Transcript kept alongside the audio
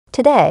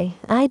Today,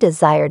 I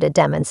desire to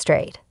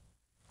demonstrate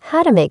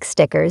how to make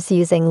stickers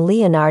using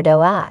Leonardo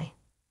AI.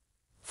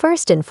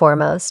 First and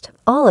foremost,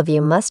 all of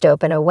you must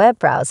open a web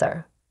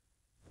browser.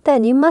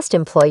 Then you must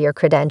employ your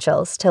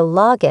credentials to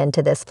log in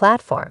to this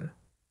platform.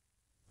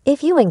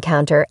 If you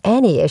encounter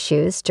any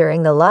issues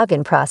during the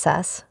login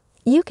process,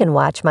 you can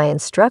watch my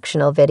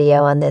instructional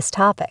video on this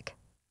topic.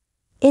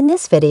 In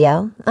this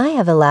video, I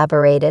have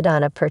elaborated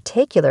on a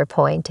particular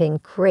point in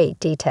great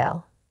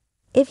detail.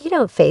 If you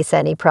don't face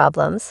any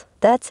problems,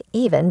 that's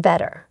even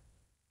better.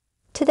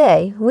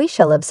 Today, we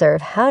shall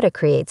observe how to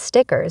create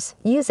stickers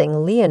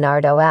using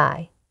Leonardo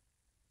AI.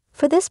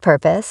 For this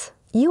purpose,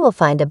 you will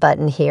find a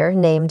button here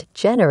named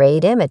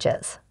Generate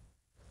Images.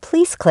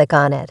 Please click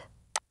on it.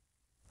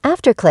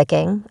 After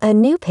clicking, a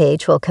new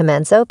page will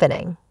commence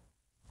opening.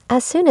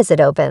 As soon as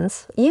it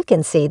opens, you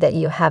can see that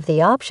you have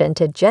the option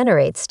to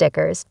generate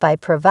stickers by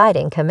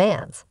providing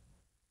commands.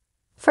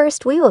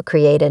 First, we will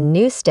create a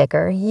new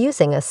sticker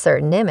using a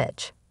certain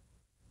image.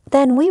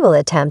 Then we will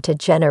attempt to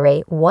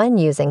generate one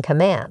using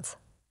commands.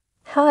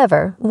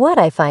 However, what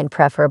I find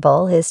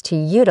preferable is to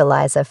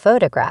utilize a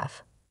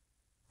photograph.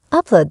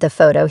 Upload the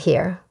photo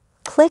here.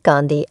 Click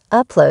on the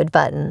Upload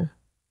button.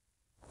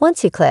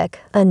 Once you click,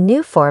 a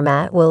new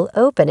format will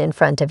open in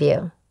front of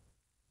you.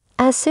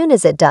 As soon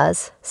as it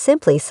does,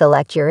 simply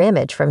select your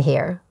image from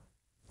here.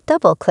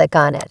 Double-click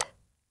on it.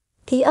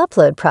 The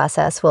upload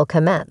process will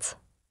commence.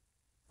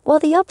 While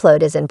the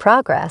upload is in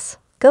progress,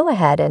 go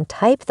ahead and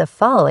type the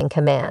following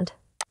command.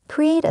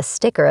 Create a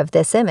sticker of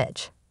this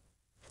image.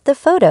 The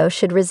photo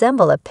should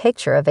resemble a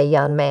picture of a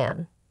young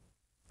man.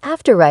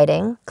 After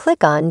writing,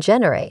 click on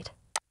Generate.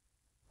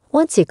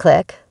 Once you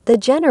click, the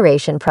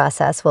generation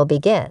process will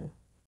begin.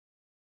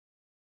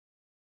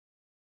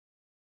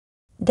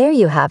 There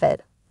you have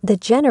it. The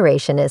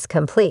generation is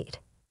complete.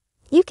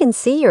 You can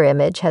see your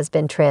image has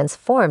been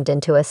transformed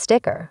into a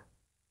sticker.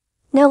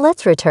 Now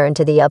let's return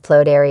to the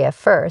upload area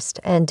first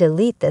and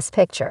delete this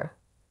picture.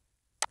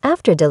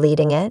 After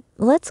deleting it,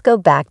 let's go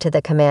back to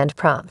the command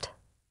prompt.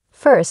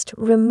 First,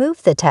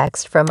 remove the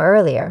text from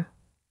earlier.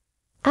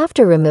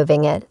 After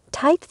removing it,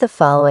 type the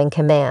following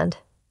command.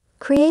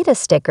 Create a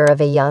sticker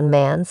of a young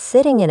man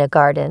sitting in a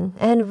garden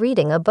and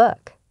reading a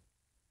book.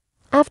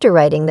 After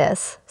writing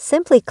this,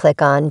 simply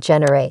click on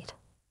Generate.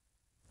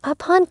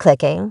 Upon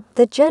clicking,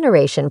 the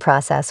generation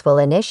process will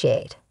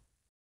initiate.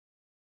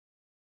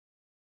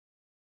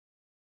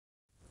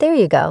 There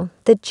you go,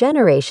 the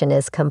generation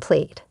is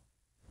complete.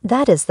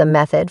 That is the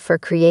method for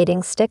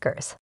creating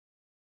stickers.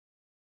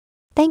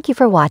 Thank you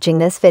for watching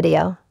this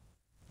video.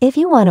 If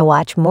you want to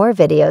watch more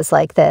videos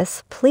like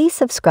this, please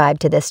subscribe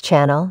to this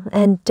channel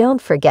and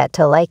don't forget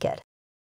to like it.